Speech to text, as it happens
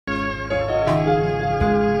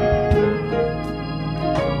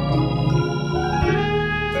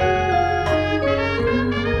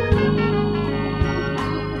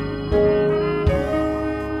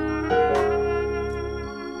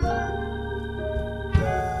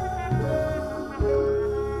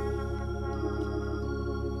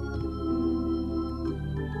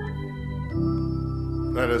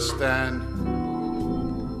Let us stand.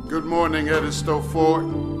 Good morning, Edisto Fort.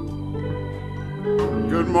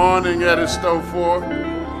 Good morning, Edisto Fort.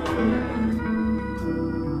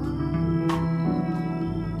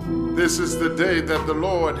 This is the day that the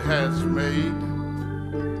Lord has made.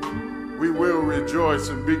 We will rejoice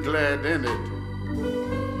and be glad in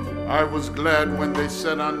it. I was glad when they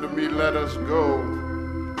said unto me, let us go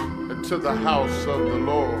into the house of the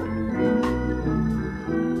Lord.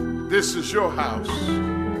 This is your house.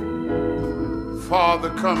 Father,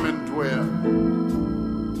 come and dwell.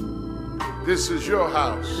 This is your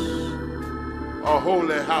house, a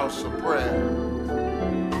holy house of prayer,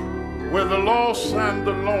 where the lost and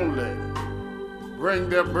the lonely bring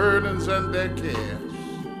their burdens and their cares.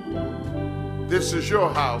 This is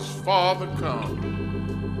your house. Father, come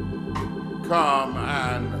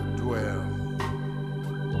and dwell.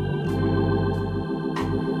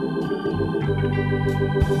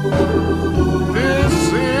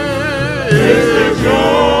 This is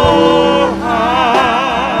your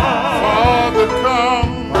house. Father,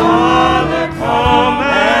 come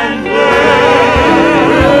and dwell.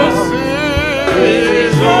 This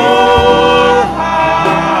is your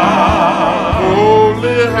house.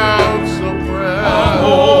 Holy house of prayer. A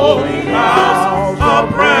holy house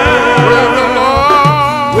of prayer.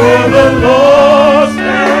 Where the lost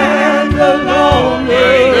and the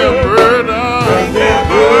lonely bring their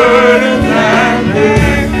burdens and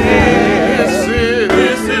their cares.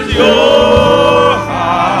 This is your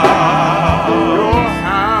house. Your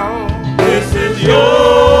house. This is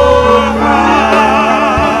your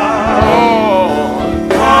house. Oh,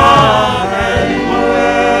 come and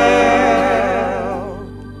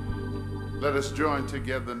dwell. Let us join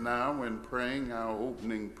together now in praying our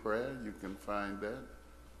opening prayer. You can find that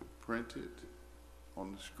printed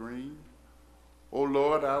on the screen. O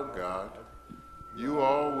Lord our God, you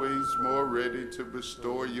are always more ready to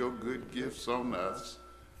bestow your good gifts on us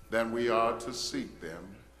than we are to seek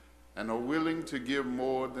them, and are willing to give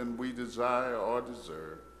more than we desire or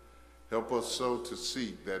deserve. Help us so to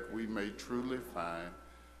seek that we may truly find,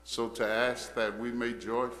 so to ask that we may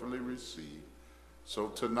joyfully receive, so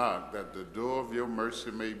to knock that the door of your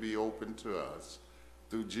mercy may be opened to us.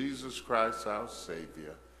 Through Jesus Christ our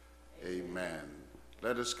Savior. Amen.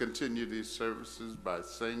 Let us continue these services by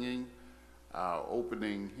singing our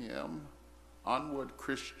opening hymn, Onward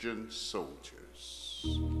Christian Soldiers.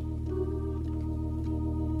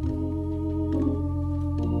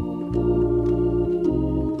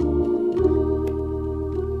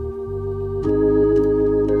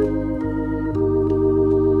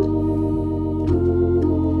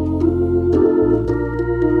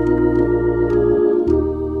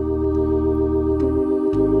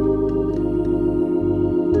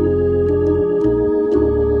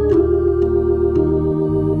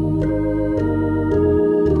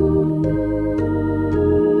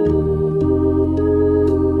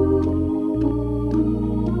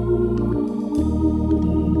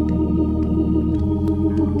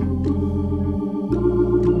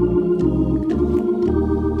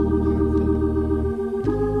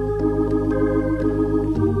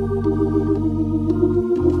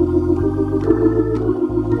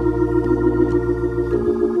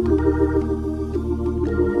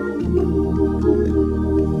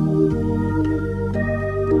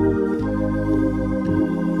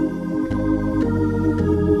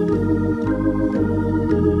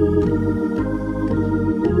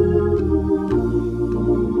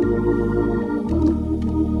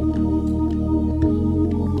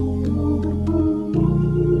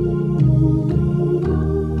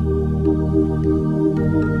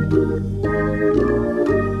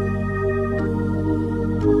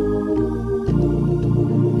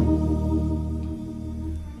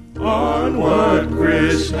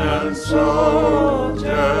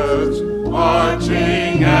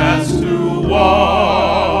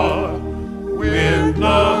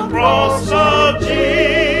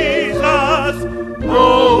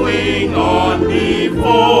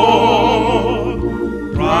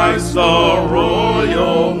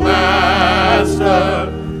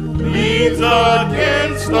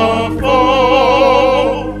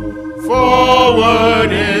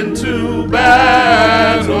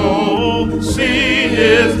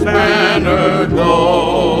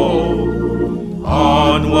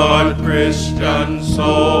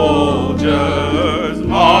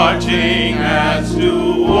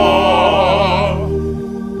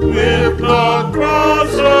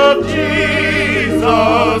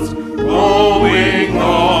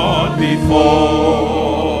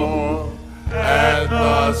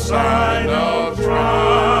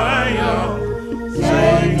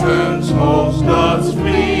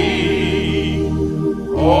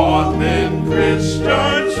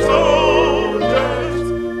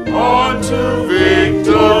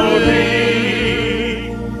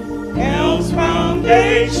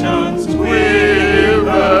 nations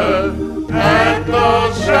quiver at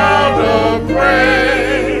the shout of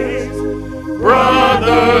praise.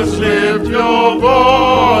 Brothers, lift your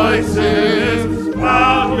voices,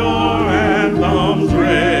 loud your anthems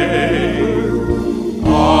raise.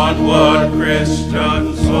 Onward,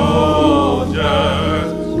 Christian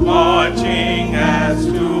soldiers, marching as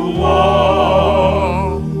to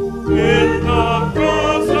war. With the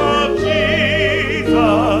cross of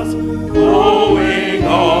Jesus going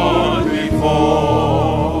on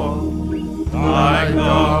before, like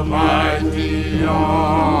a mighty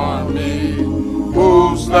army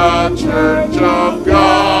moves the church of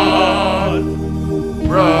God.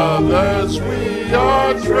 Brothers, we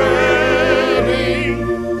are treading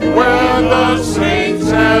where the saints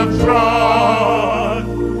have trod.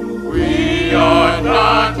 We are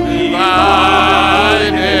not divided,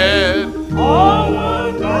 all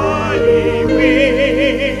are dying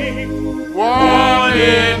weak. One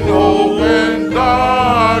in hope and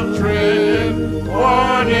doctrine,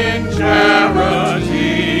 one in charity.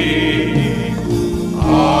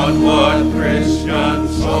 Onward, Christian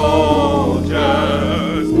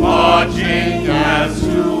soldiers, marching as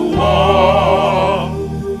to war.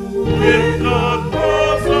 With the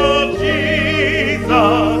cross of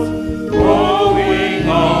Jesus going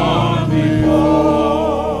on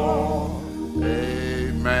before.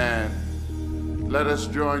 Amen. Let us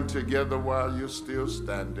join together while you're still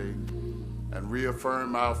standing and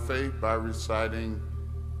reaffirm our faith by reciting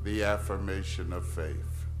the affirmation of faith.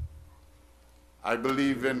 I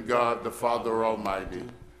believe in God, the Father Almighty,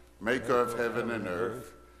 maker of heaven and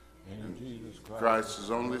earth, and Jesus Christ, his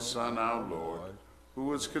only Son, our Lord, who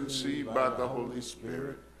was conceived by the Holy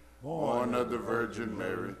Spirit, born of the Virgin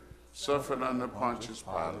Mary, suffered under Pontius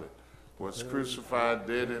Pilate, was crucified,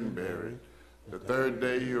 dead, and buried. The third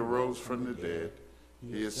day he arose from the dead.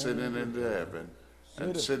 He ascended into heaven,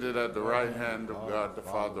 and sitteth at the right hand of God the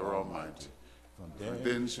Father Almighty. From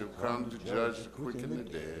then shall come to judge the quick and the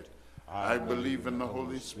dead. I believe in the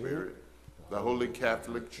Holy Spirit, the Holy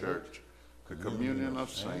Catholic Church, the communion of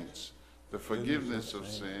saints, the forgiveness of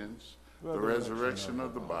sins, the resurrection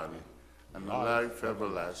of the body, and the life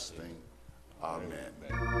everlasting. Amen.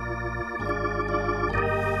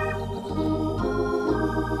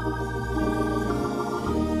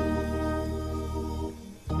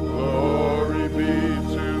 Glory be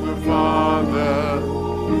to the Father,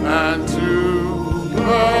 and to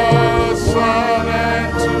the Son,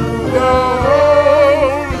 and to the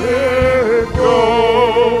Holy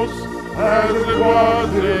Ghost, as it was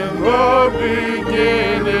in the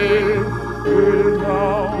beginning, is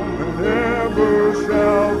now, and ever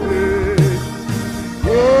shall be,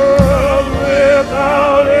 world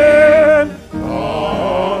without end.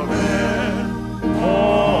 Amen.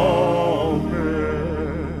 Amen.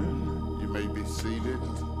 You may be seated.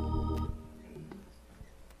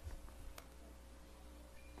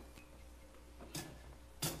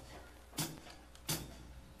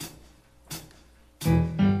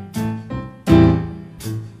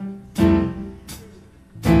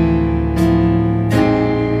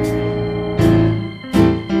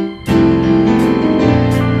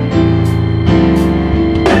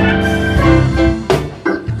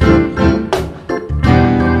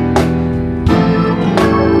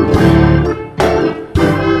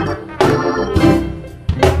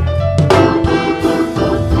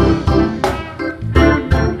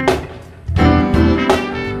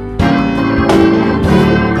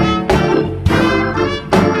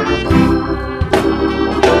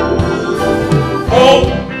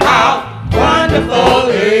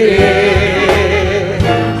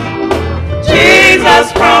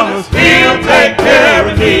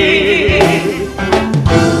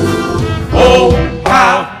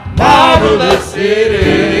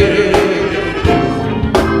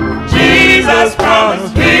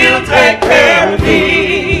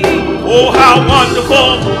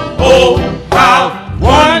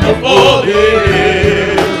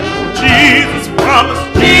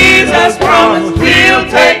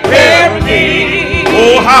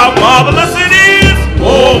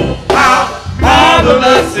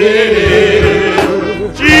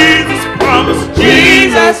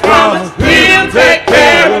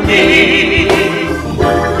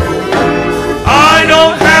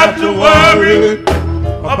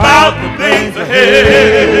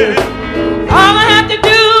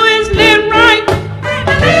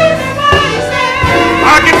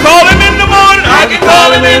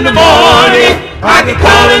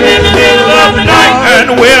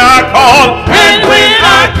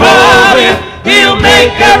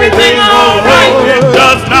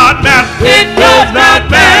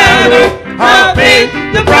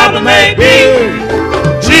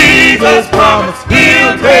 promised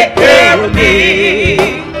he'll take care of me.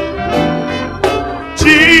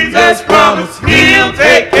 Jesus promised he'll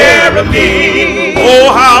take care of me.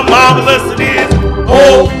 Oh, how marvelous it is.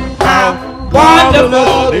 Oh, how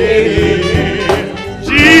wonderful it is.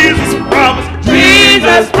 Jesus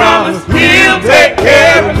promised he'll take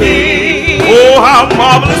care of me. Oh, how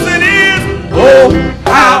marvelous it is. Oh,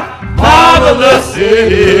 how marvelous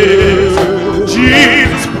it is.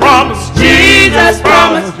 Jesus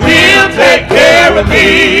promised he'll take care of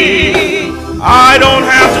me. I don't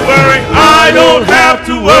have to worry, I don't have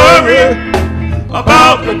to worry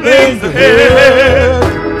about the things ahead.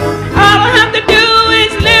 All I have to do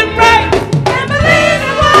is live right and believe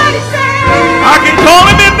in what he says. I can call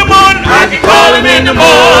him in the morning, I can call him in the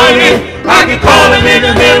morning, I can call him in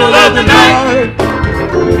the middle of the night.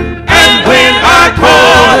 And when I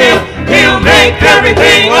call him, he'll make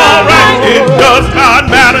everything alright. It does not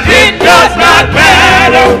matter, it does not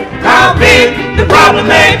matter how big the problem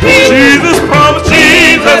may be. Jesus promised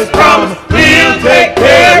he'll take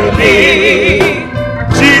care of me.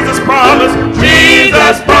 Jesus promised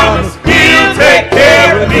he'll take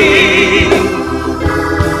care of me.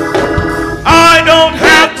 I don't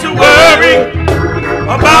have to worry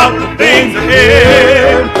about the things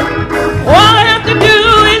ahead. All I have to do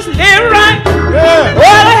is live right.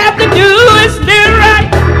 All I have to do is live right.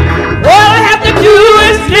 All I have to do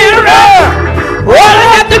is live right. All I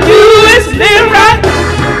have to do is live right.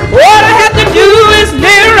 All I have to do is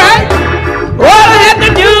live right. All I have to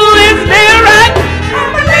do is live right.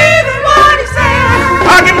 And believe in what he says.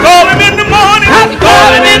 I can call him in the morning. I can call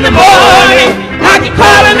him in the morning. I can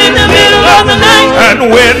call him in the middle of the night.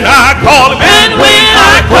 And when I call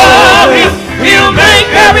him, he'll make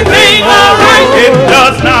everything alright. It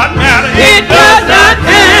does not matter. It does not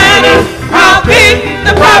matter how big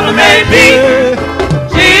the problem may be.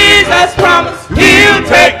 Jesus promised he'll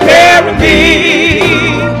take care of me.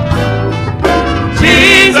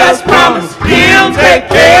 Jesus promised he'll take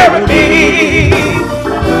care of me.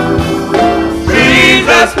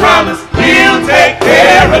 Jesus promised he'll take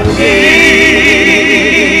care of me.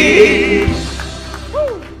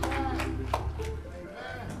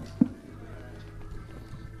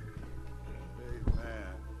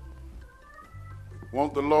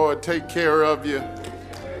 Won't the Lord take care of you?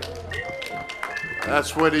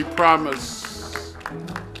 That's what he promised.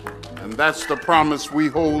 And that's the promise we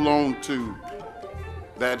hold on to,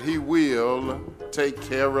 that he will take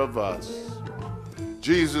care of us.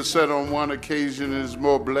 Jesus said on one occasion, it is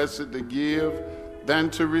more blessed to give than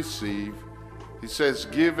to receive. He says,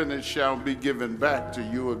 give and it shall be given back to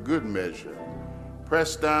you, a good measure,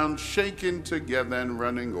 pressed down, shaken together, and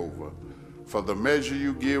running over. For the measure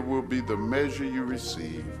you give will be the measure you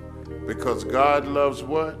receive. Because God loves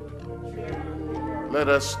what? Let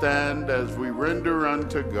us stand as we render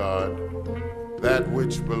unto God that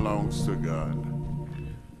which belongs to God.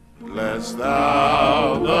 Bless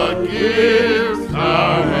thou the gifts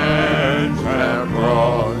our hands have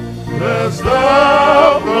brought. Bless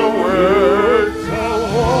thou the words the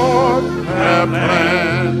Lord have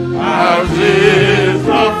planned. Ours is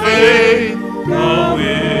the faith, the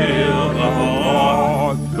will, the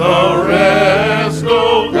heart, the rest,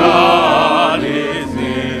 O God, is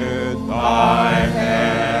in thy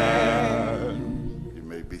hand. You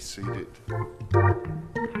may be seated.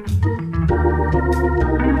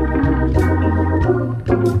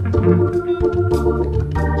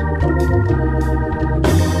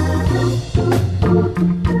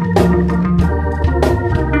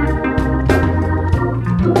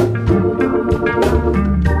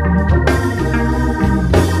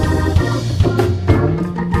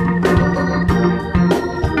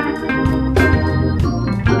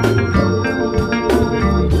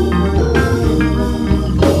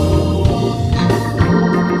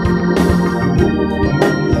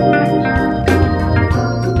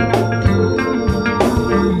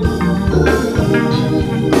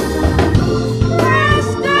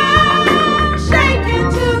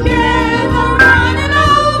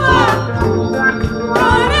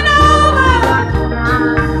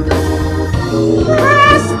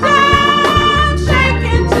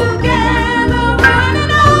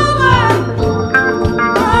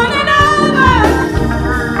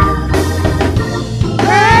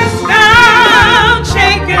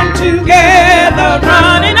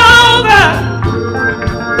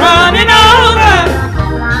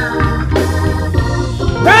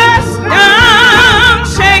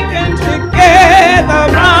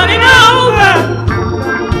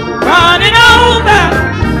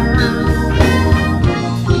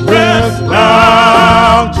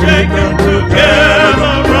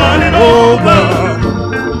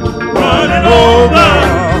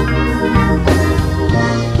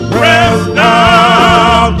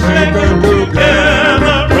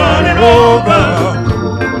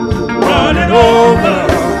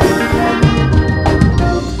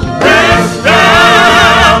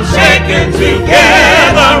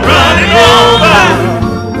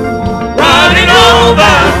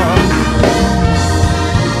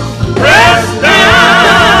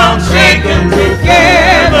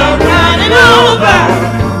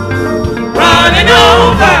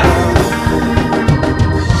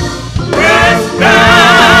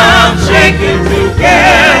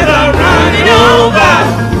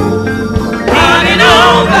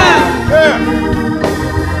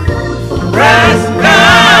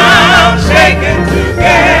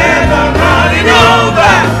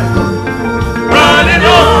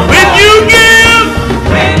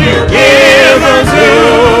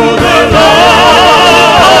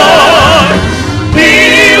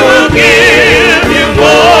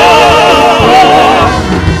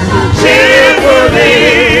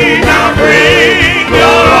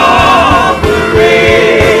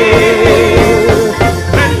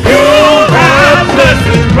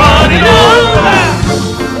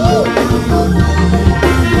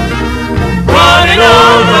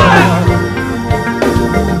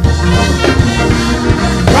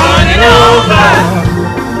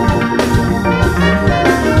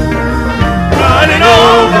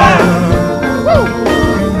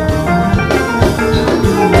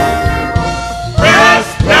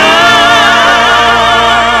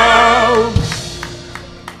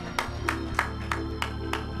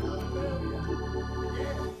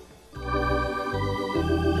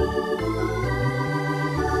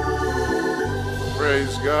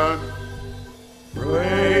 Praise God.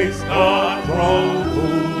 Praise God from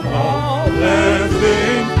whom all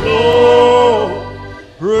blessings flow.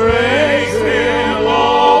 Praise Him,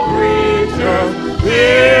 all creatures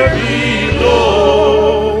here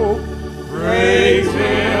below. Praise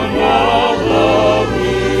Him, all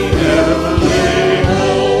lovely heavenly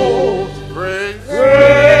hosts.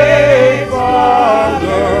 Praise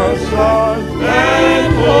Father, Son,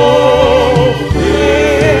 and Holy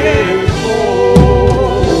Ghost.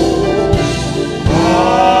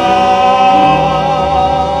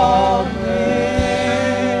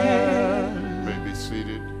 Amen. You may be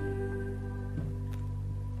seated.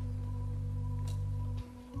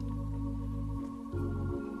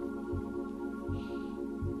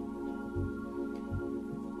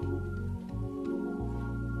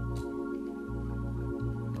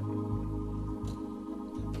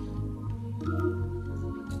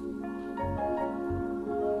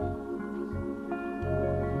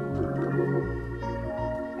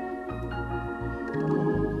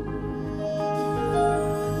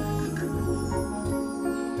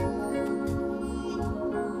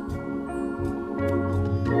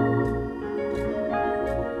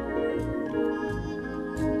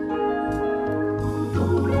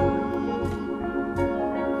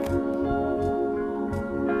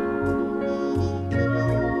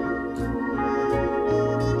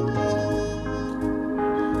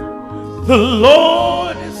 The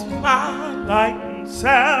Lord is my light and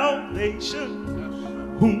salvation.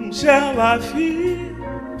 Whom shall I fear?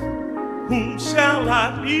 Whom shall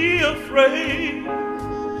I be afraid?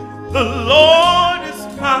 The Lord is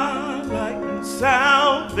my light and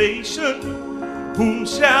salvation. Whom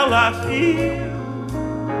shall I fear?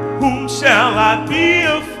 Whom shall I be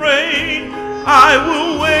afraid? I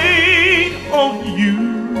will wait on you.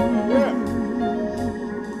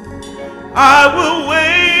 I will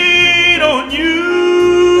wait on you.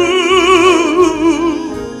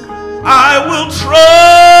 I will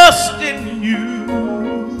trust in you.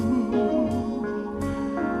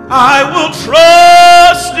 I will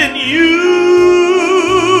trust in you.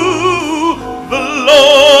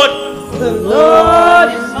 The Lord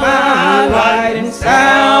is my light and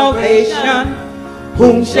salvation.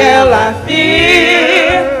 Whom shall I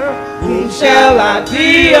fear? Whom shall I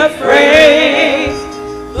be afraid?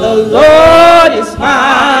 The Lord is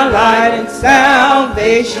my light and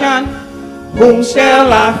salvation. Whom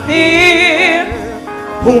shall I fear?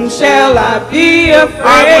 Whom shall I be afraid?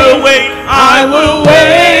 I will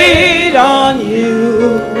wait on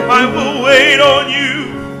you. I will wait on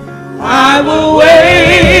you. I will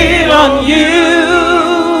wait on you.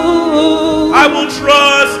 I will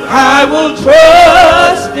trust. I will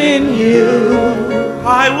trust in you.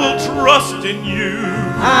 I will trust in you.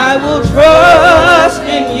 I will trust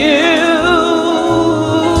in you.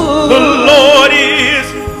 The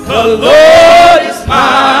Lord is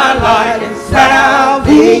my light and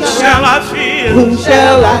salvation. Whom shall I fear? Whom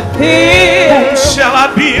shall I fear? Whom shall I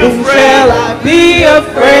be Whom afraid? shall I be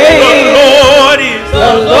afraid?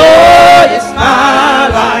 The Lord is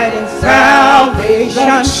my light and salvation.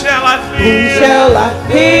 Whom shall I fear? Whom shall I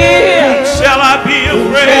fear? Whom shall I be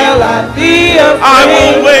Whom afraid? shall I be afraid? I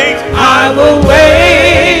will wait. I will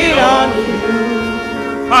wait on you.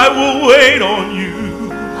 I will wait on you.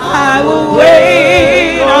 I will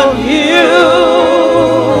wait on you.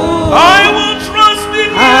 I will trust in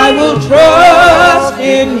you. I will trust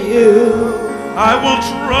in you. I will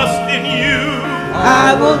trust in you.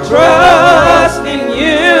 I will trust in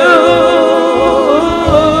you.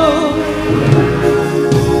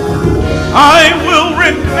 I will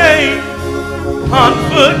remain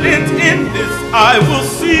confident in this. I will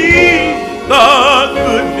see the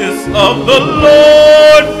goodness of the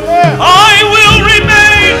Lord. I will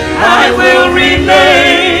remain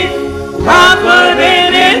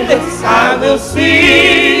confident in this. I will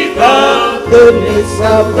see the Goodness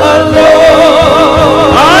of the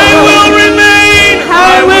Lord. I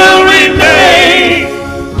will remain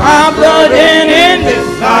confident in this.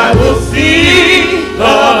 I will see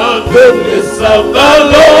the goodness of the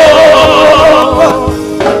Lord.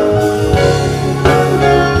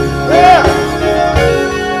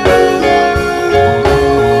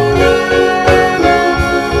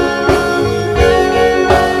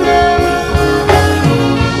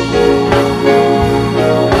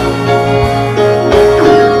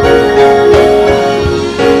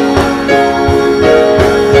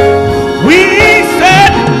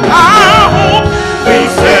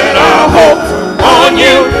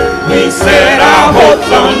 We set our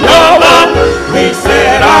hopes on the one. We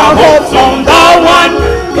set our hopes on the one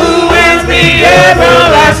who is the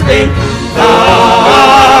everlasting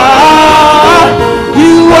God.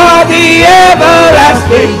 You are the everlasting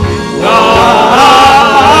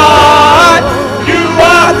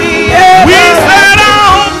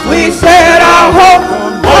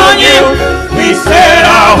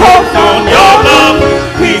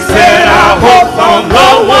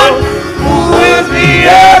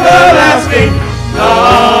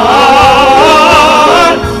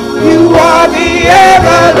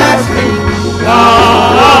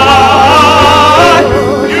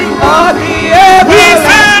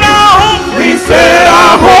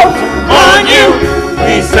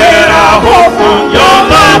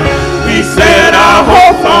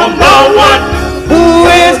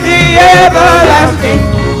everlasting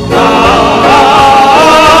God.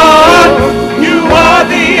 You are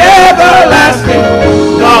the everlasting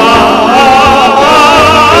God.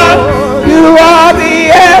 You are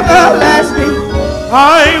the everlasting.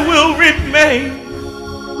 I will remain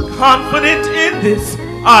confident in this.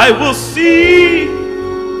 I will see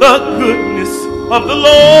the goodness of the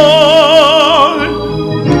Lord.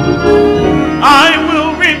 I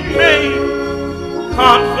will remain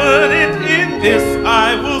confident in this.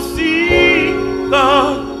 I will see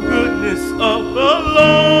the goodness of the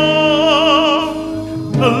Lord.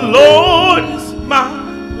 The Lord is my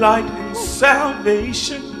light and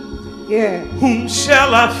salvation. Yeah. Whom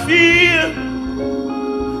shall I fear?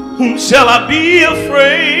 Whom shall I be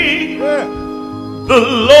afraid? Yeah. The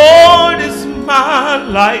Lord is my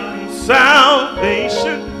light and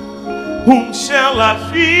salvation. Whom shall I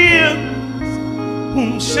fear?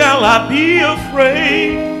 Whom shall I be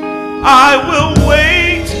afraid? I will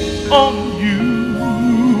wait on you.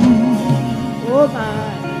 Oh my.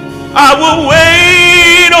 I will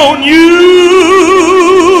wait on you.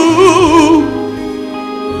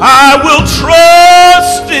 I will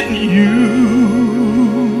trust in you.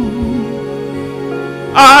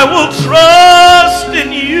 I will trust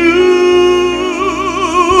in you.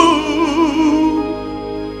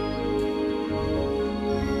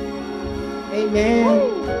 Amen.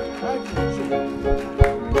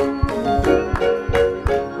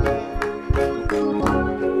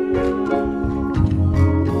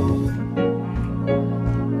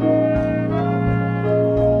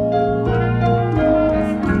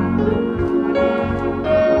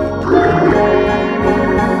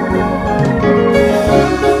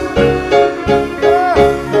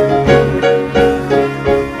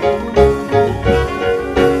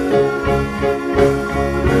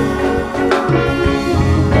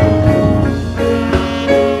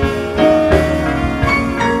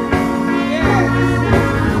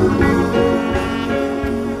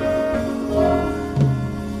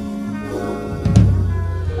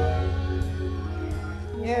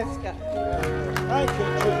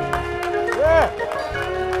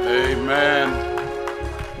 Amen.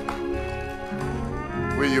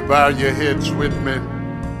 Will you bow your heads with me?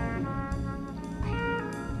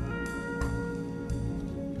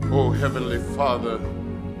 Oh, Heavenly Father,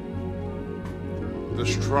 the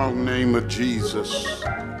strong name of Jesus.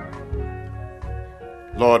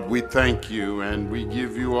 Lord, we thank you and we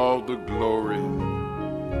give you all the glory,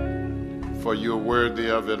 for you're worthy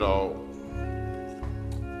of it all.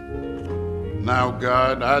 Now,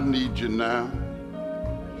 God, I need you now.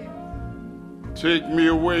 Take me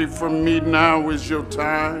away from me now is your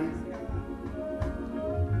time.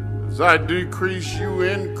 As I decrease, you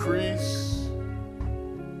increase.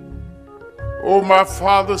 Oh, my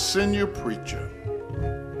Father, send your preacher.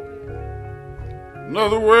 In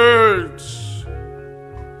other words,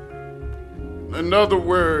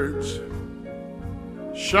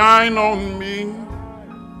 shine on me.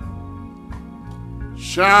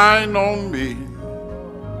 Shine on me.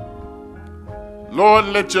 Lord,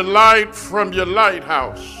 let your light from your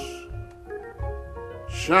lighthouse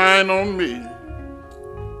shine on me.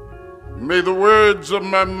 May the words of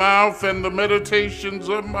my mouth and the meditations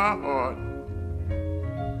of my heart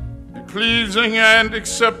be pleasing and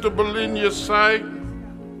acceptable in your sight.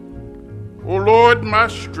 O Lord, my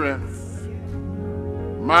strength,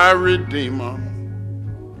 my Redeemer.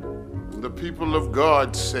 And the people of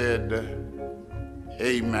God said,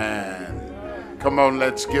 Amen. Come on,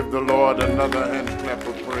 let's give the Lord another hand clap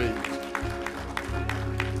of praise.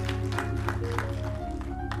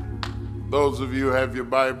 Those of you who have your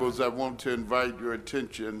Bibles, I want to invite your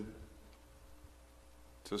attention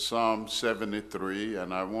to Psalm 73,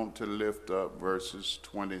 and I want to lift up verses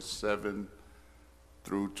 27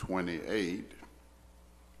 through 28.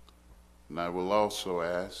 And I will also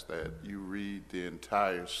ask that you read the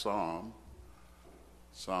entire Psalm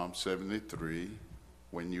 73,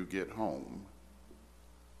 when you get home.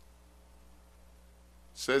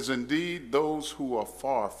 It says, indeed, those who are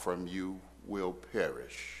far from you will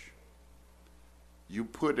perish. You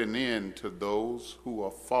put an end to those who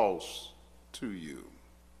are false to you.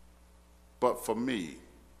 But for me,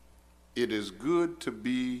 it is good to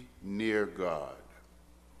be near God.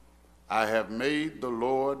 I have made the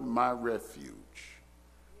Lord my refuge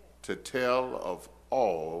to tell of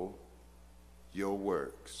all your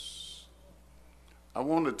works. I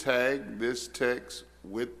want to tag this text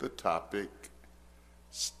with the topic,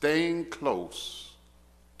 staying close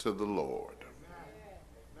to the Lord.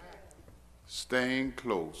 Staying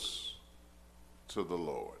close to the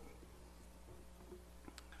Lord.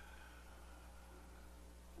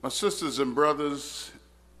 My sisters and brothers,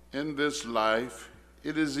 in this life,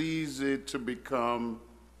 it is easy to become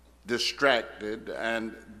distracted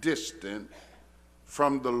and distant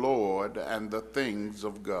from the Lord and the things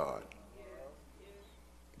of God.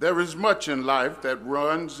 There is much in life that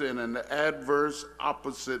runs in an adverse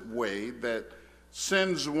opposite way that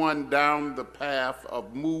sends one down the path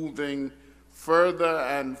of moving further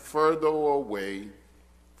and further away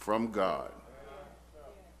from God.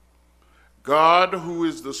 God, who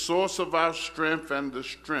is the source of our strength and the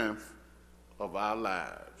strength of our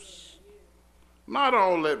lives. Not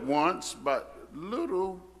all at once, but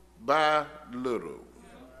little by little.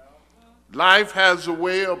 Life has a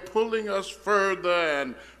way of pulling us further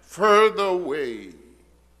and further away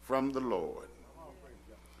from the Lord.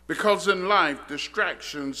 Because in life,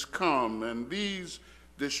 distractions come, and these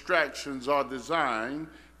distractions are designed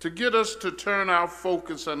to get us to turn our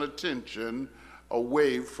focus and attention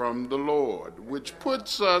away from the Lord, which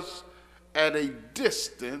puts us at a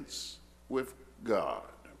distance with God.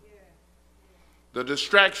 The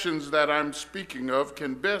distractions that I'm speaking of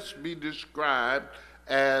can best be described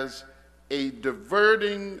as a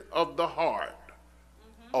diverting of the heart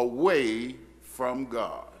away from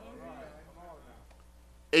God.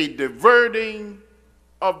 A diverting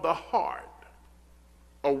of the heart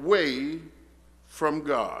away from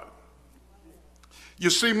God. You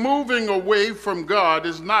see, moving away from God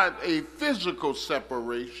is not a physical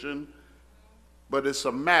separation, but it's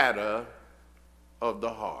a matter of the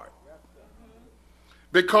heart.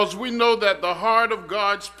 Because we know that the heart of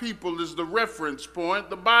God's people is the reference point.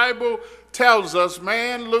 The Bible tells us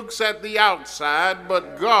man looks at the outside,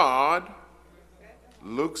 but God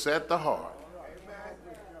looks at the heart.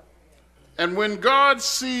 And when God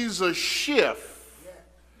sees a shift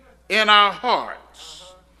in our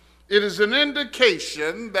hearts, it is an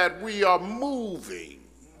indication that we are moving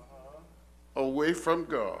away from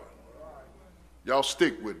God. Y'all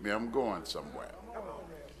stick with me, I'm going somewhere.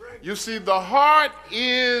 You see, the heart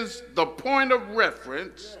is the point of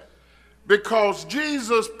reference because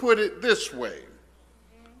Jesus put it this way: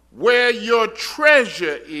 where your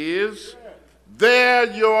treasure is, there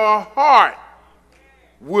your heart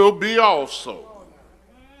will be also.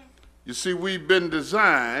 You see, we've been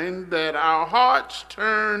designed that our hearts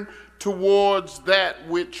turn towards that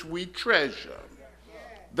which we treasure,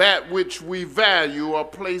 that which we value or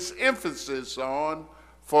place emphasis on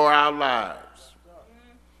for our lives.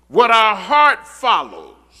 What our heart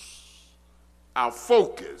follows, our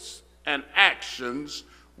focus and actions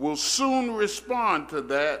will soon respond to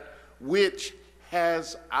that which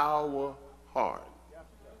has our heart.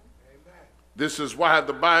 This is why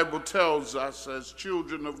the Bible tells us as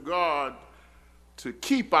children of God to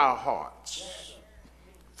keep our hearts.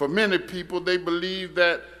 For many people, they believe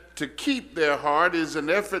that to keep their heart is an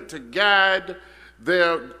effort to guard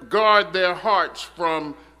their hearts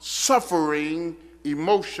from suffering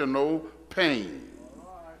emotional pain,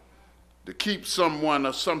 to keep someone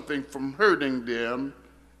or something from hurting them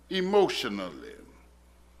emotionally.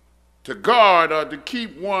 To guard or to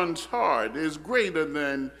keep one's heart is greater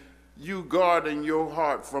than you guarding your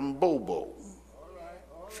heart from Bobo,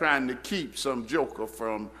 trying to keep some joker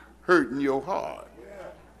from hurting your heart,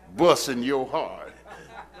 busting your heart.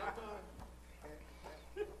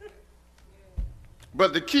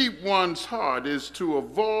 But to keep one's heart is to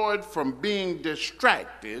avoid from being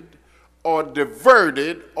distracted or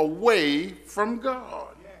diverted away from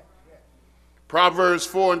God. Proverbs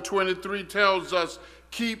 4:23 tells us,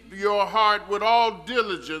 keep your heart with all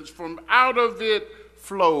diligence, from out of it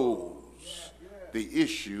flows the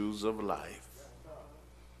issues of life.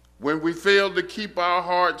 When we fail to keep our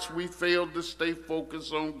hearts, we fail to stay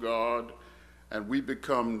focused on God, and we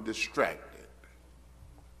become distracted.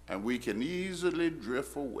 And we can easily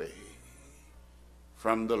drift away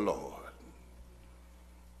from the Lord.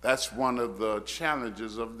 That's one of the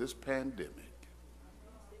challenges of this pandemic.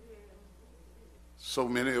 So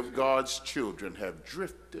many of God's children have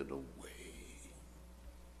drifted away,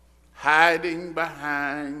 hiding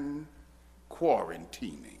behind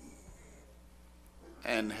quarantining,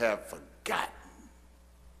 and have forgotten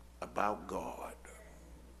about God.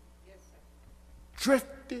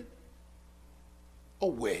 Drifted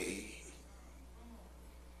away.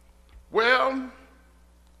 Well,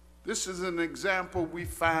 this is an example we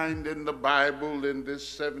find in the Bible in this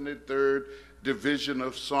 73rd division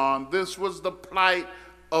of Psalm. This was the plight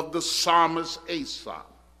of the psalmist Asaph.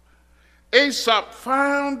 Asaph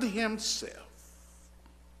found himself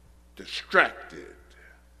distracted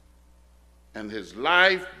and his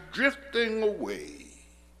life drifting away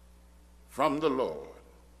from the Lord.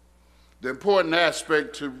 The important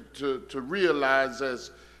aspect to realize,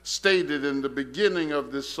 as stated in the beginning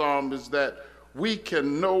of this psalm, is that we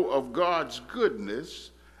can know of God's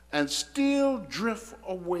goodness and still drift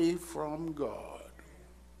away from God.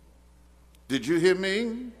 Did you hear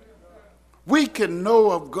me? We can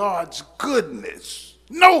know of God's goodness,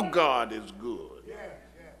 know God is good,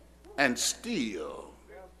 and still,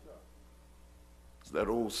 as that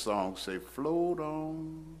old song say, float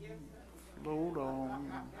on, float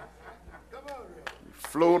on,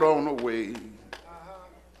 float on away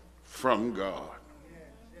from God.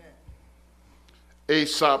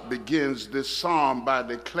 Aesop begins this psalm by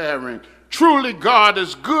declaring, truly God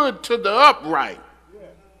is good to the upright,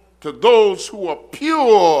 to those who are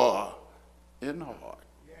pure in heart.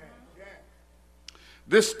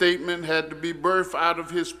 This statement had to be birthed out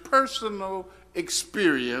of his personal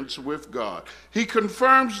experience with God. He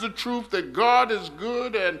confirms the truth that God is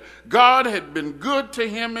good, and God had been good to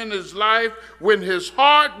him in his life when his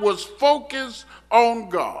heart was focused on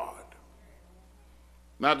God.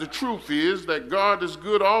 Now, the truth is that God is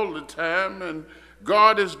good all the time, and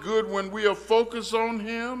God is good when we are focused on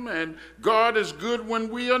him, and God is good when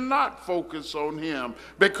we are not focused on him,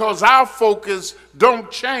 because our focus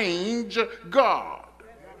don't change God.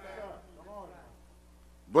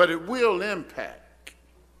 But it will impact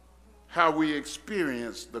how we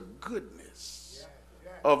experience the goodness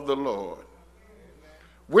of the Lord.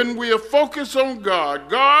 When we are focused on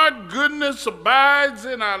God, God's goodness abides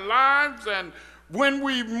in our lives, and when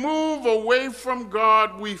we move away from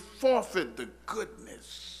God, we forfeit the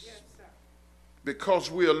goodness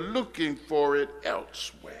because we are looking for it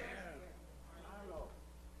elsewhere.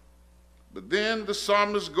 But then the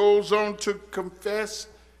psalmist goes on to confess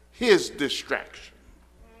his distraction.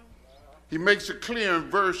 He makes it clear in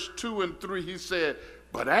verse 2 and 3. He said,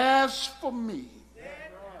 but as for me,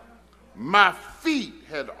 my feet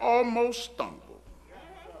had almost stumbled.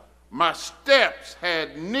 My steps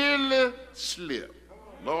had nearly slipped.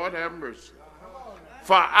 Lord have mercy.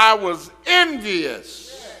 For I was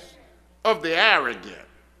envious of the arrogant,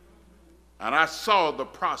 and I saw the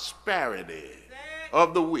prosperity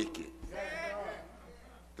of the wicked.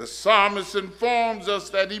 The psalmist informs us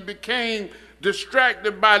that he became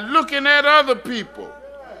distracted by looking at other people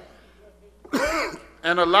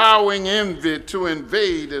and allowing envy to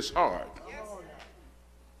invade his heart,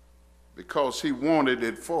 because he wanted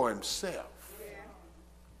it for himself.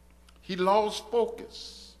 He lost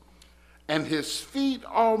focus, and his feet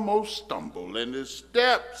almost stumbled, and his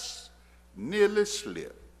steps nearly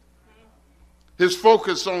slipped. His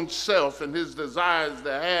focus on self and his desires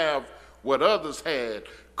to have what others had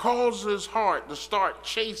caused his heart to start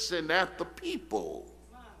chasing after people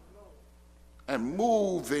and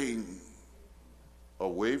moving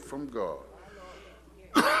away from God.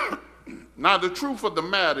 Now, the truth of the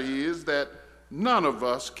matter is that none of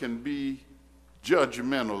us can be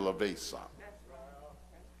judgmental of Aesop,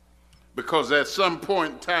 because at some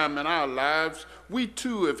point in time in our lives, we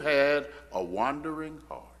too have had a wandering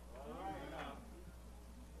heart,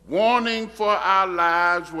 wanting for our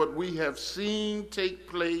lives what we have seen take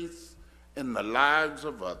place in the lives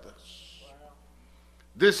of others.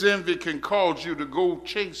 This envy can cause you to go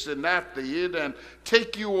chasing after it and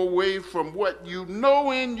take you away from what you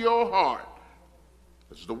know in your heart.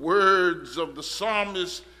 As the words of the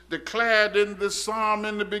psalmist declared in this psalm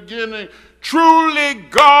in the beginning, truly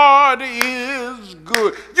God is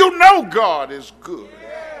good. You know God is good.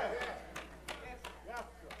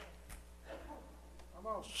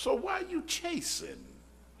 So why are you chasing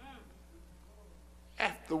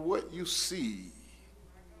after what you see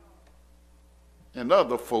in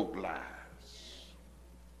other folk lives?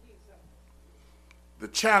 The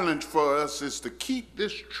challenge for us is to keep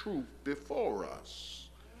this truth before us,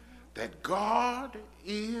 that God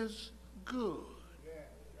is good.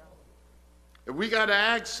 And we got to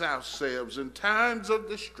ask ourselves in times of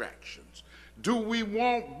distractions, do we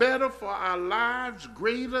want better for our lives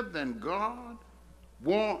greater than God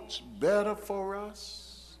wants better for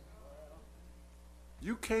us?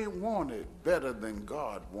 You can't want it better than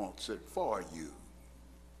God wants it for you.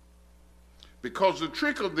 Because the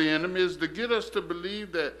trick of the enemy is to get us to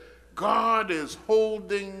believe that God is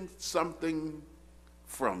holding something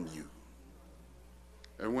from you.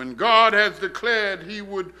 And when God has declared he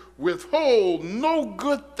would withhold no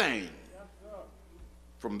good thing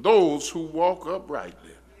from those who walk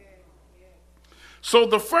uprightly. So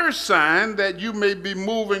the first sign that you may be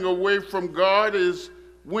moving away from God is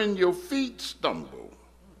when your feet stumble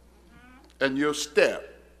and your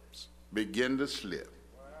steps begin to slip.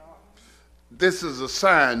 This is a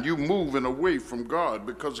sign you're moving away from God,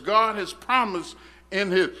 because God has promised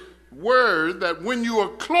in his word that when you are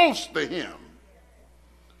close to him,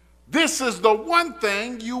 this is the one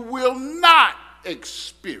thing you will not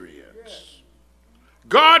experience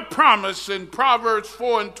God promised in Proverbs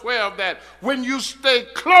 4:12 that when you stay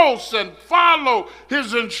close and follow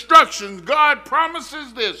his instructions, God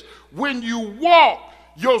promises this: when you walk,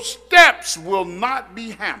 your steps will not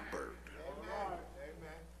be hampered.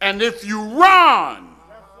 And if you run,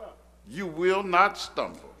 you will not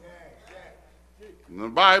stumble. When the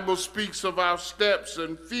Bible speaks of our steps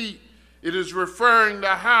and feet, it is referring to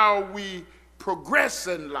how we progress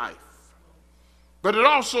in life. But it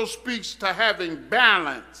also speaks to having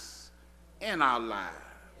balance in our lives.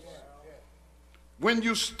 When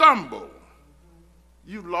you stumble,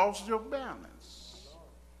 you lost your balance.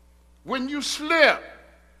 When you slip,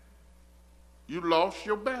 you lost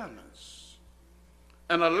your balance.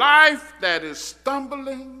 And a life that is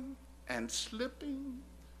stumbling and slipping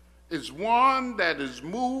is one that is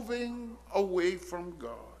moving away from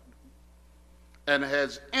God and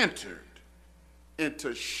has entered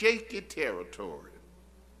into shaky territory.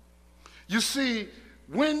 You see,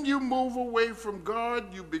 when you move away from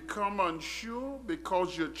God, you become unsure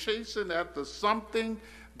because you're chasing after something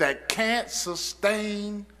that can't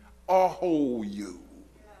sustain or hold you.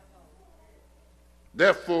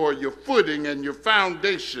 Therefore, your footing and your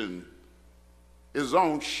foundation is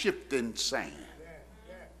on shifting sand.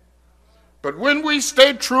 But when we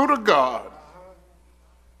stay true to God,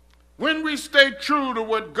 when we stay true to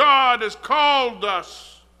what God has called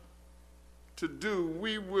us to do,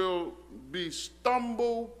 we will be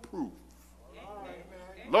stumble-proof.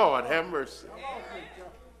 Lord, have mercy.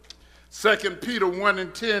 2 Peter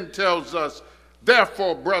 1:10 tells us,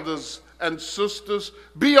 therefore, brothers and sisters,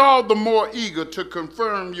 be all the more eager to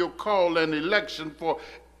confirm your call and election, for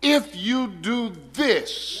if you do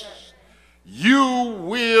this, you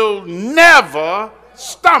will never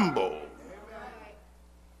stumble.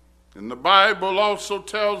 And the Bible also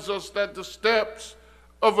tells us that the steps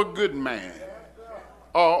of a good man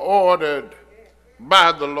are ordered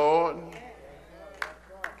by the Lord.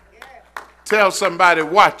 Tell somebody,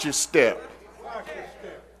 watch your step.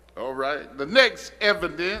 All right. The next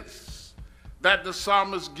evidence that the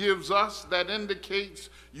psalmist gives us that indicates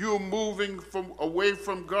you're moving away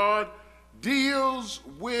from God deals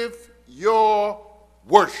with your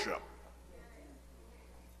worship.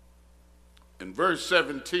 In verse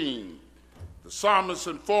 17, the psalmist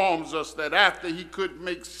informs us that after he could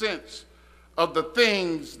make sense of the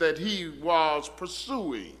things that he was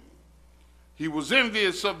pursuing, he was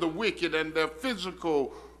envious of the wicked and their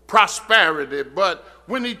physical prosperity, but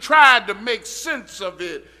when he tried to make sense of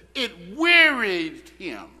it, it wearied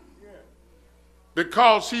him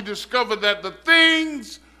because he discovered that the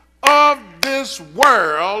things of this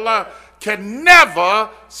world can never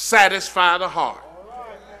satisfy the heart.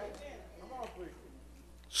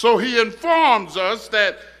 So he informs us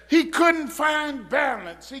that he couldn't find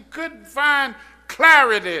balance. He couldn't find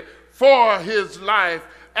clarity for his life.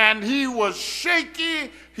 And he was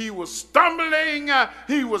shaky. He was stumbling.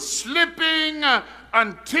 He was slipping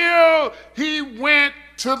until he went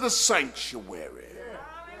to the sanctuary.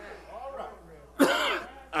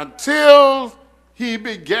 Until he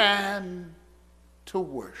began to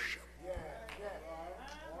worship.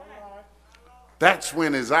 That's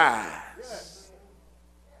when his eyes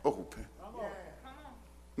open.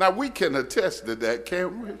 Now we can attest to that,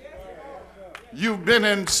 can't we? You've been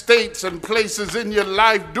in states and places in your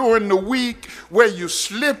life during the week where you're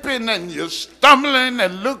slipping and you're stumbling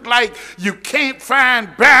and look like you can't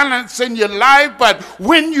find balance in your life. But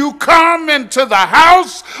when you come into the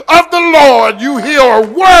house of the Lord, you hear a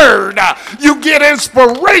word, you get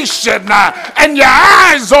inspiration, and your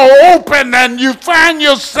eyes are open and you find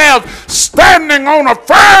yourself standing on a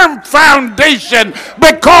firm foundation,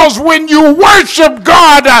 because when you worship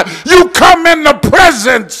God, you come in the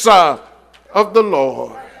presence of the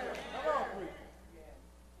Lord.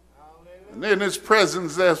 And in his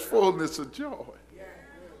presence there's fullness of joy.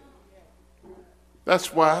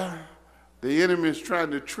 That's why the enemy is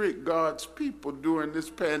trying to trick God's people during this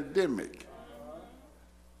pandemic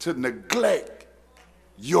to neglect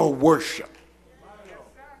your worship,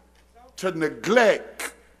 to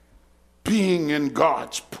neglect being in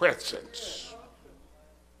God's presence,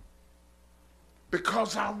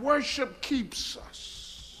 because our worship keeps us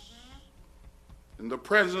in the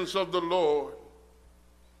presence of the Lord.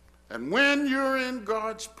 And when you're in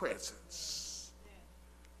God's presence,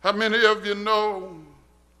 how many of you know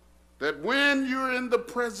that when you're in the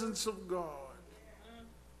presence of God,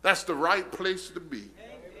 that's the right place to be?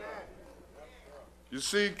 You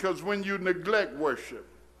see, because when you neglect worship,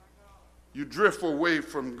 you drift away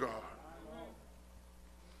from God.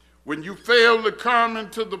 When you fail to come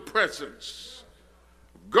into the presence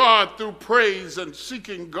of God through praise and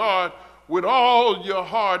seeking God with all your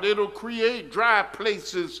heart, it'll create dry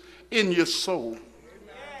places in your soul.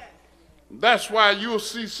 That's why you'll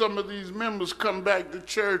see some of these members come back to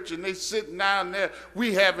church and they sitting down there,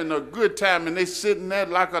 we having a good time, and they sitting there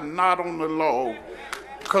like a knot on the log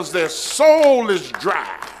because their soul is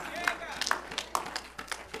dry.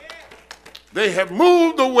 They have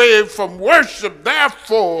moved away from worship,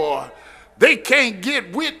 therefore they can't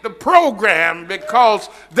get with the program because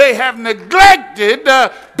they have neglected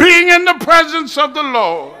being in the presence of the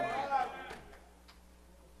Lord.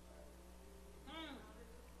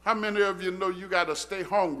 How many of you know you got to stay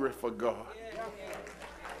hungry for God?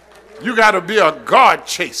 You got to be a God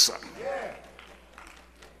chaser.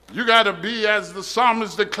 You got to be, as the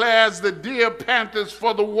psalmist declares, the deer panthers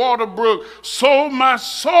for the water brook. So my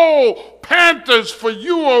soul panthers for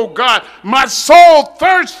you, O God. My soul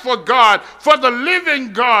thirsts for God, for the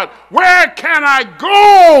living God. Where can I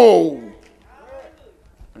go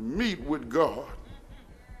and meet with God?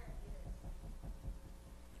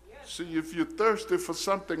 See, if you're thirsty for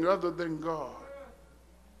something other than God,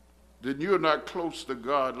 then you're not close to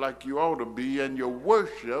God like you ought to be, and your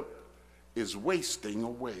worship is wasting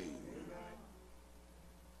away.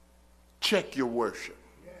 Check your worship.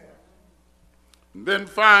 And then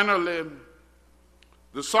finally,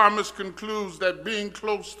 the psalmist concludes that being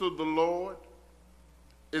close to the Lord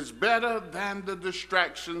is better than the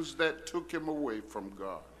distractions that took him away from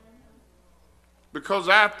God. Because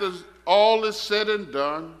after all is said and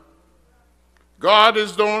done, God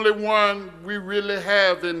is the only one we really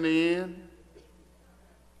have in the end.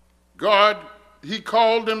 God, he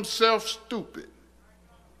called himself stupid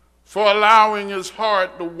for allowing his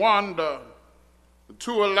heart to wander,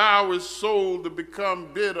 to allow his soul to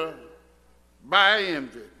become bitter by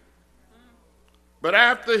envy. But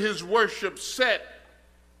after his worship set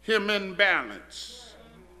him in balance,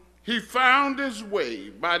 he found his way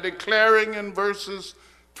by declaring in verses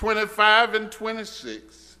 25 and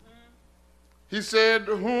 26, he said,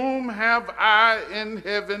 "Whom have I in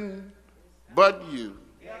heaven but you?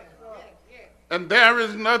 And there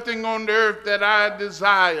is nothing on earth that I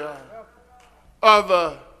desire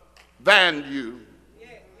other than you.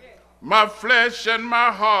 My flesh and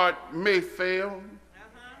my heart may fail,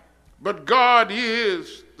 but God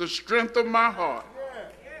is the strength of my heart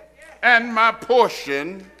and my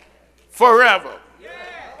portion forever."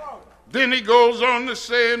 Then he goes on to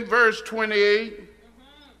say in verse 28,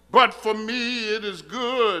 "But for me it is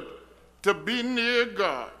good to be near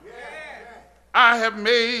God. I have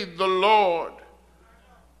made the Lord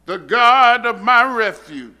the God of my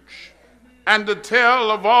refuge, and to tell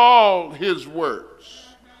of all his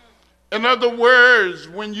works." In other words,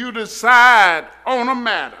 when you decide on a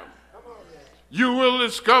matter, you will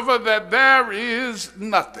discover that there is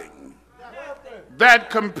nothing that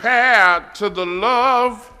compared to the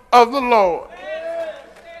love of the Lord.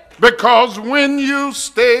 Because when you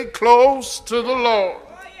stay close to the Lord,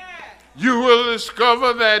 you will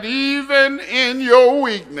discover that even in your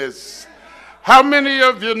weakness, how many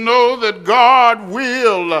of you know that God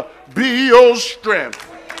will be your strength?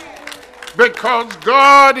 Because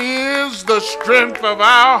God is the strength of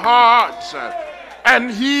our hearts,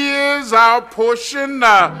 and he is our portion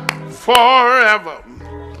forever.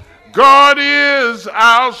 God is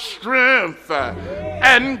our strength,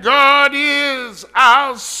 and God is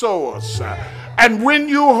our source. And when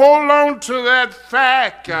you hold on to that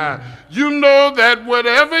fact, you know that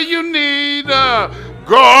whatever you need,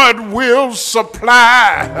 God will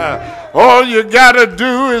supply. All you got to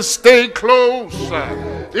do is stay close.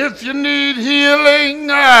 If you need healing,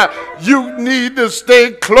 you need to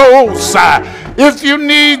stay close. If you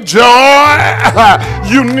need joy,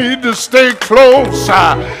 you need to stay close.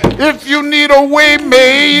 If you need a way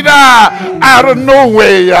made out of no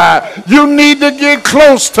way, you need to get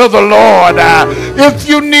close to the Lord. If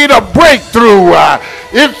you need a breakthrough,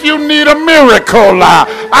 if you need a miracle,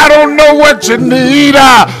 I don't know what you need,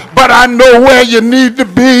 but I know where you need to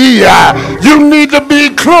be. You need to be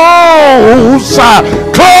close,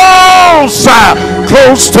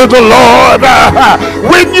 close to the Lord.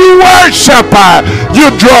 When you worship,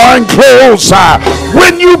 you're drawing close.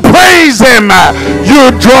 When you praise him,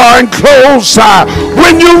 you're drawing close.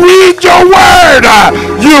 When you read your word,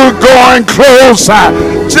 you're going close.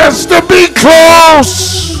 Just to be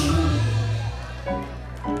close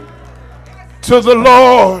to the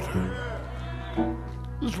Lord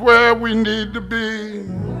is where we need to be.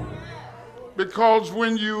 Because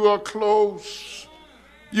when you are close,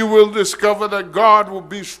 you will discover that God will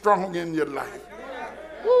be strong in your life.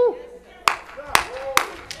 Woo.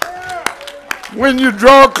 When you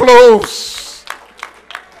draw close,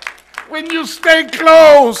 when you stay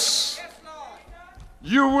close,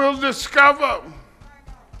 you will discover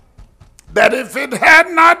that if it had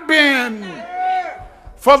not been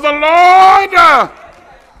for the Lord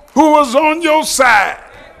who was on your side,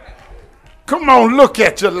 come on, look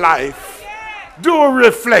at your life. Do a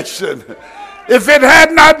reflection. If it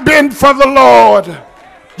had not been for the Lord,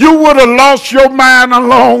 you would have lost your mind a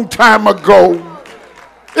long time ago.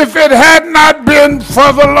 If it had not been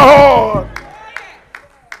for the Lord,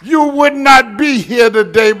 you would not be here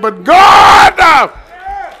today. But God,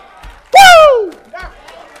 woo!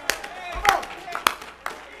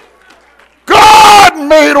 God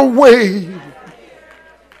made a way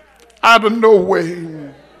out of no way.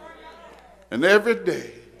 And every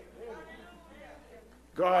day,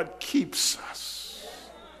 God keeps us.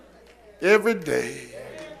 Every day,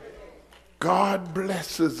 God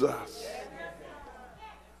blesses us.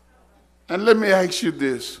 And let me ask you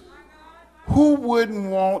this. Who wouldn't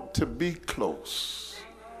want to be close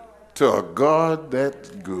to a God that's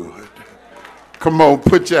good? Come on,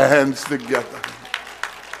 put your hands together.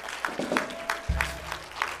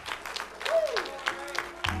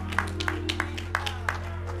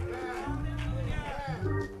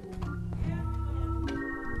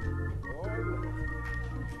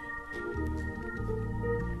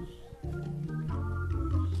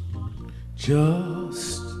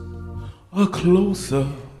 Just a closer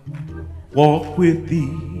walk with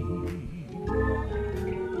thee.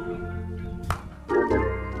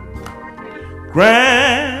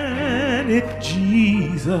 Grant it,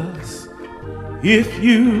 Jesus, if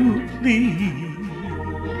you please.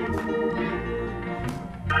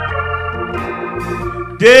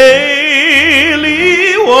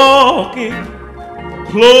 Daily walking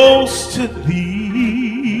close to thee.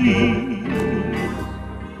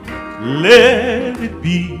 Let it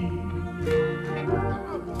be,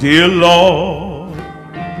 dear Lord,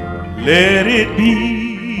 let it be.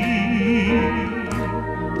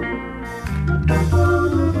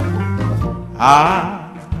 I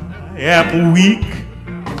am weak,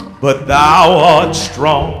 but thou art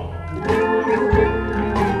strong.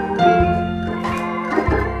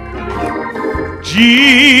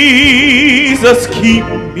 Jesus, keep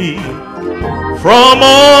me from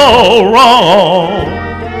all wrong.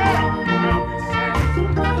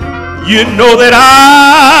 You know that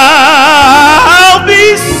I'll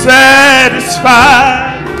be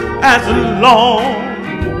satisfied as long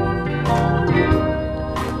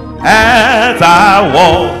as I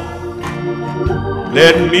walk.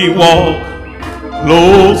 Let me walk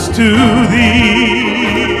close to thee.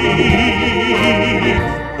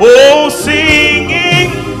 Oh, singing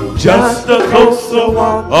just a closer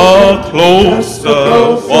walk with thee. Just a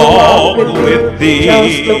closer walk with thee.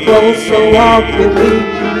 Just a closer walk with thee.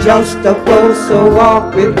 Just a closer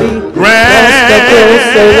walk with thee. Just a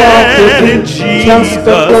closer walk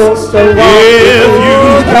with thee.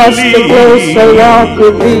 Just a closer walk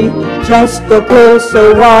with thee. Just a closer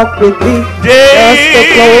walk with thee. Just a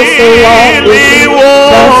closer walk with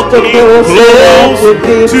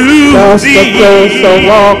thee. Just a closer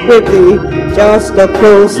walk with thee. Just a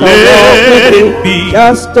closer walk with thee.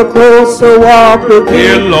 Just a closer walk with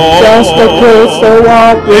thee. Just a closer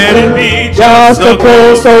walk with thee. Just a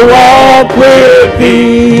closer walk with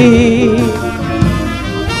thee.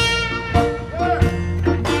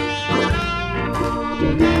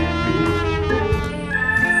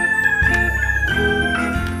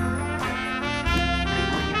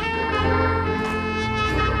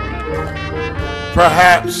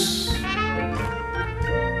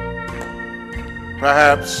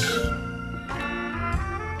 Perhaps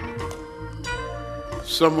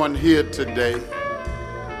someone here today,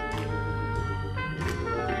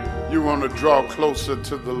 you want to draw closer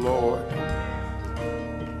to the Lord.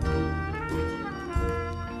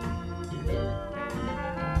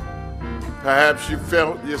 Perhaps you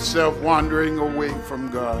felt yourself wandering away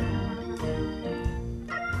from God.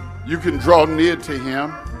 You can draw near to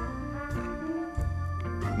Him.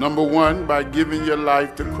 Number one, by giving your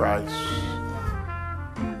life to Christ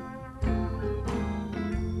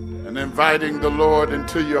and inviting the Lord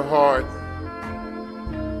into your heart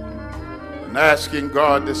and asking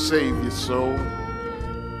God to save your soul.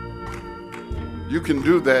 You can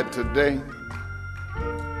do that today.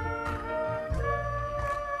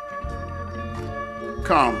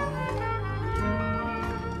 Come.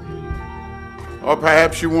 Or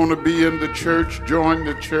perhaps you want to be in the church, join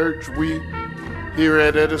the church. We here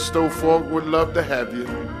at Edisto Fork would love to have you.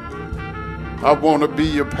 I want to be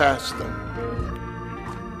your pastor.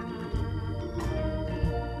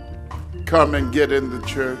 Come and get in the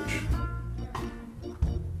church.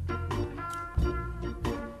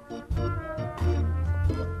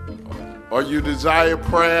 Or you desire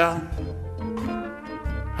prayer,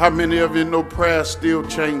 How many of you know prayer still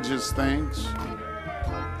changes things?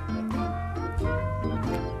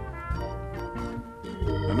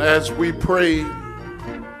 And as we pray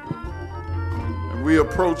and we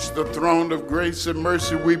approach the throne of grace and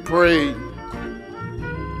mercy, we pray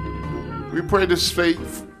this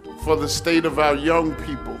faith for the state of our young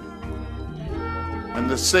people and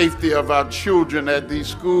the safety of our children at these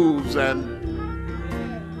schools. And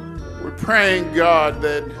we're praying, God,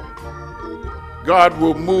 that God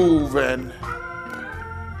will move and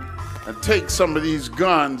take some of these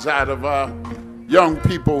guns out of our young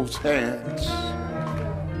people's hands.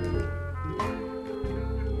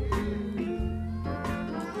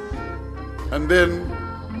 And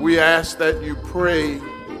then we ask that you pray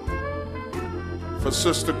for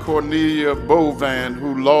Sister Cornelia Bovan,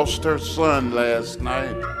 who lost her son last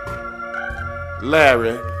night,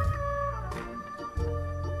 Larry.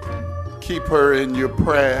 Keep her in your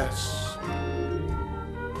prayers.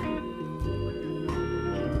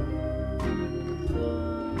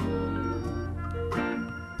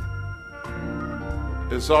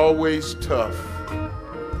 It's always tough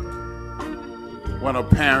when a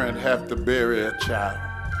parent have to bury a child.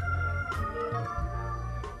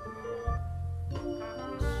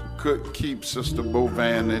 Could keep Sister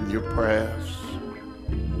Bovan in your prayers.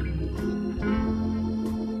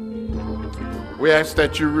 We ask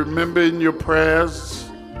that you remember in your prayers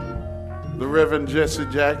the Reverend Jesse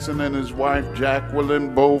Jackson and his wife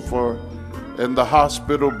Jacqueline. Both are in the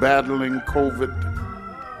hospital battling COVID.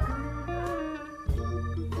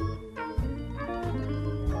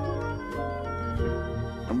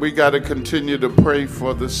 And we got to continue to pray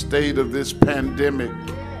for the state of this pandemic.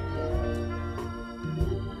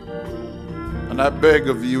 And I beg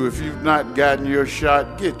of you, if you've not gotten your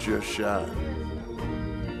shot, get your shot.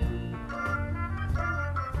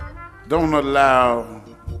 Don't allow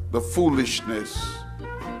the foolishness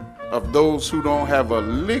of those who don't have a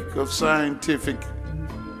lick of scientific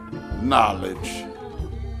knowledge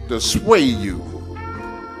to sway you.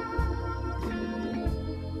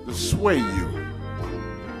 To sway you.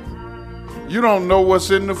 You don't know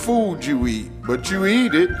what's in the food you eat, but you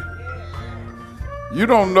eat it. You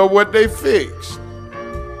don't know what they fixed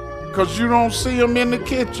because you don't see them in the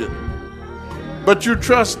kitchen. But you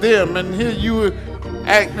trust them, and here you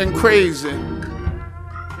acting crazy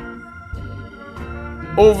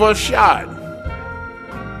over a shot.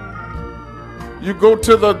 You go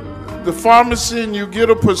to the pharmacy and you get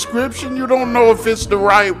a prescription. You don't know if it's the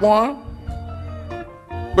right one,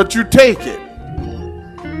 but you take it.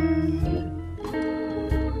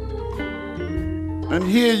 And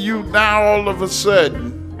here you now all of a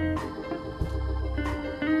sudden,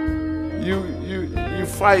 you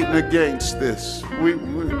fighting against this.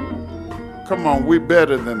 Come on, we're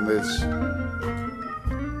better than this.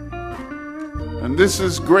 And this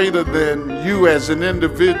is greater than you as an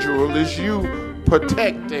individual. It's you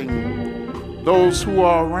protecting those who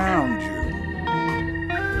are around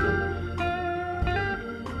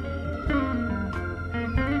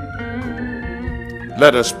you.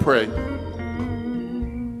 Let us pray.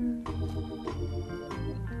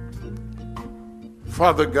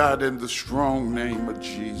 Father God, in the strong name of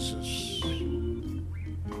Jesus,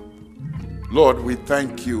 Lord, we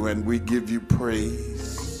thank you and we give you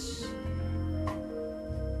praise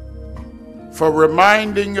for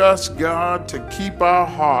reminding us, God, to keep our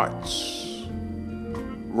hearts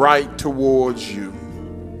right towards you,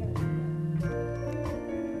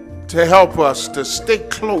 to help us to stay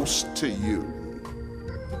close to you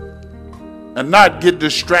and not get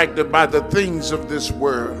distracted by the things of this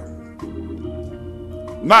world.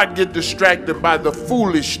 Not get distracted by the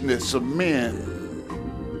foolishness of men.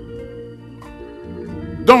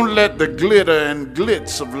 Don't let the glitter and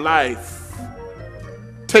glitz of life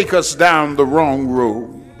take us down the wrong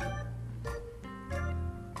road.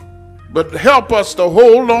 But help us to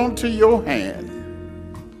hold on to your hand,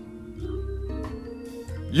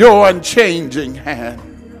 your unchanging hand.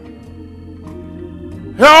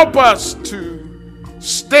 Help us to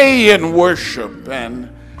stay in worship and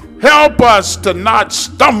help us to not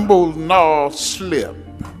stumble nor slip.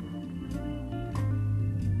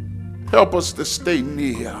 Help us to stay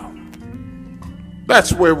near.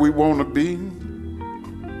 That's where we want to be.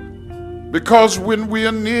 Because when we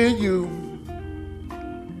are near you,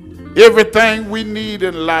 everything we need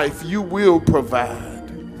in life, you will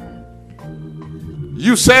provide.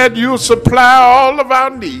 You said you'll supply all of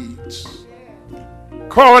our needs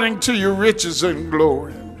according to your riches and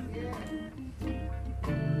glory.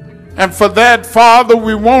 And for that, Father,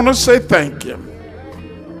 we want to say thank you.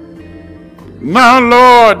 Now,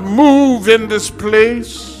 Lord, move in this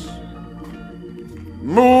place.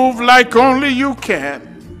 Move like only you can.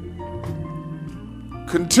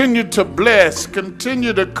 Continue to bless,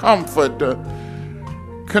 continue to comfort,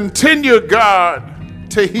 continue, God,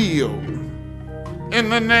 to heal. In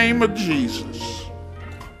the name of Jesus,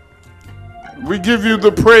 we give you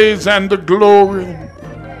the praise and the glory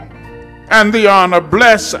and the honor.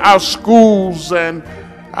 Bless our schools and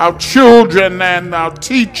our children and our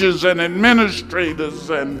teachers and administrators,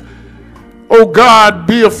 and oh God,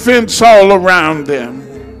 be a fence all around them.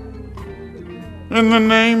 In the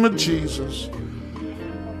name of Jesus.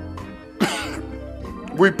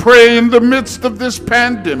 We pray in the midst of this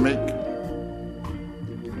pandemic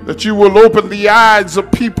that you will open the eyes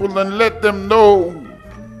of people and let them know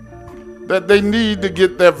that they need to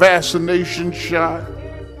get their vaccination shot.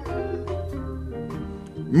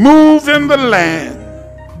 Move in the land.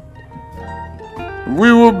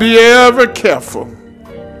 We will be ever careful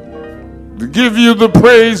to give you the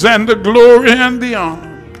praise and the glory and the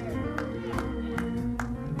honor.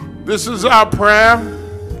 This is our prayer.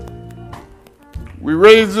 We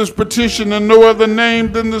raise this petition in no other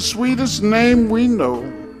name than the sweetest name we know.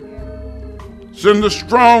 It's in the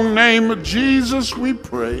strong name of Jesus we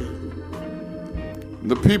pray.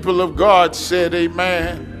 And the people of God said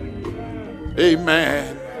amen.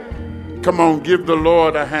 Amen. Come on, give the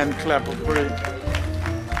Lord a hand clap of praise.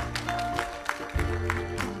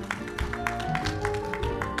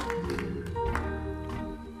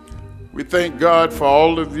 We thank God for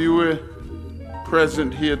all of you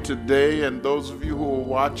present here today, and those of you who are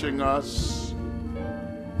watching us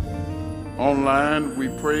online. We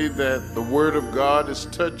pray that the Word of God has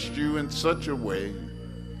touched you in such a way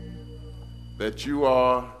that you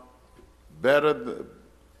are the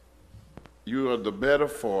better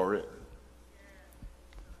for it.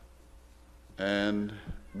 And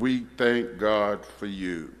we thank God for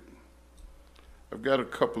you. I've got a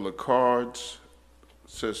couple of cards.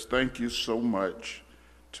 It says, thank you so much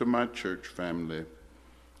to my church family.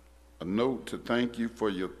 A note to thank you for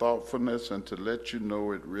your thoughtfulness and to let you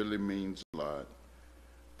know it really means a lot.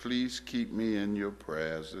 Please keep me in your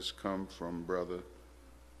prayers. This comes from Brother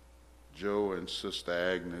Joe and Sister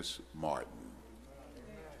Agnes Martin.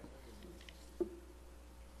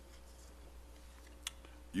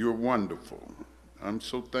 You're wonderful. I'm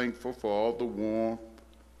so thankful for all the warmth,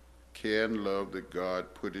 care, and love that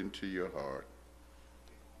God put into your heart.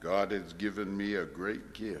 God has given me a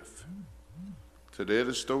great gift to the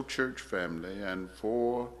Edisto church family and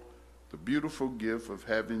for the beautiful gift of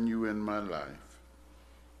having you in my life.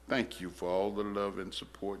 Thank you for all the love and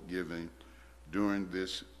support given during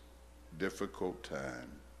this difficult time.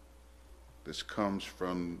 This comes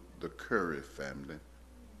from the Curry family,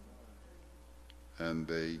 and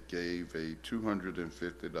they gave a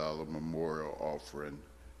 $250 memorial offering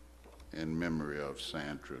in memory of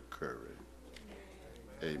Sandra Curry.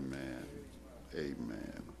 Amen.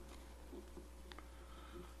 Amen.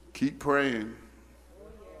 Keep praying.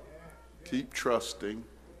 Keep trusting.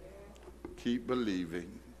 Keep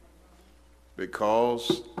believing.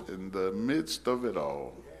 Because in the midst of it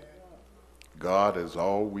all, God is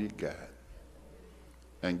all we got.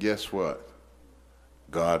 And guess what?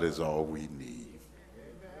 God is all we need.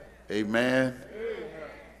 Amen.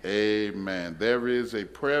 Amen. There is a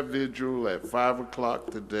prayer vigil at 5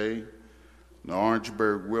 o'clock today. The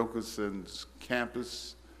Orangeburg Wilkinson's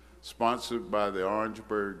campus, sponsored by the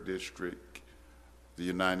Orangeburg District, the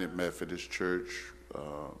United Methodist Church.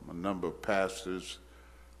 A number of pastors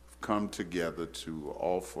have come together to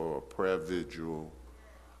offer a prayer vigil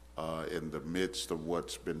in the midst of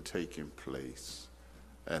what's been taking place.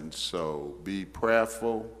 And so be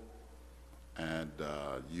prayerful, and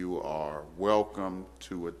you are welcome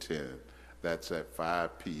to attend. That's at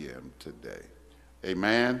 5 p.m. today.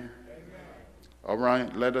 Amen. All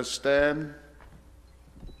right, let us stand.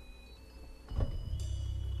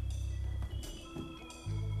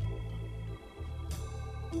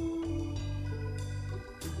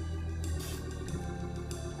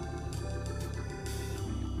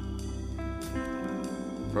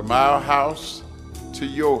 From our house to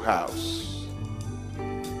your house.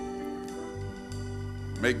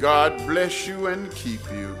 May God bless you and keep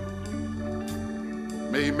you.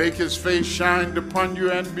 May he make his face shine upon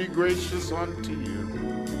you and be gracious unto you.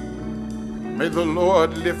 May the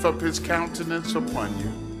Lord lift up his countenance upon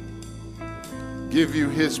you, give you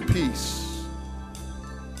his peace,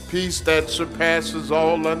 peace that surpasses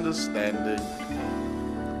all understanding.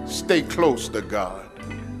 Stay close to God,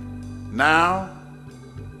 now,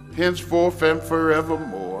 henceforth, and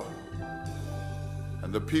forevermore.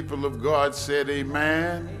 And the people of God said,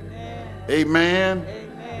 amen, amen,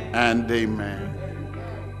 amen, and amen.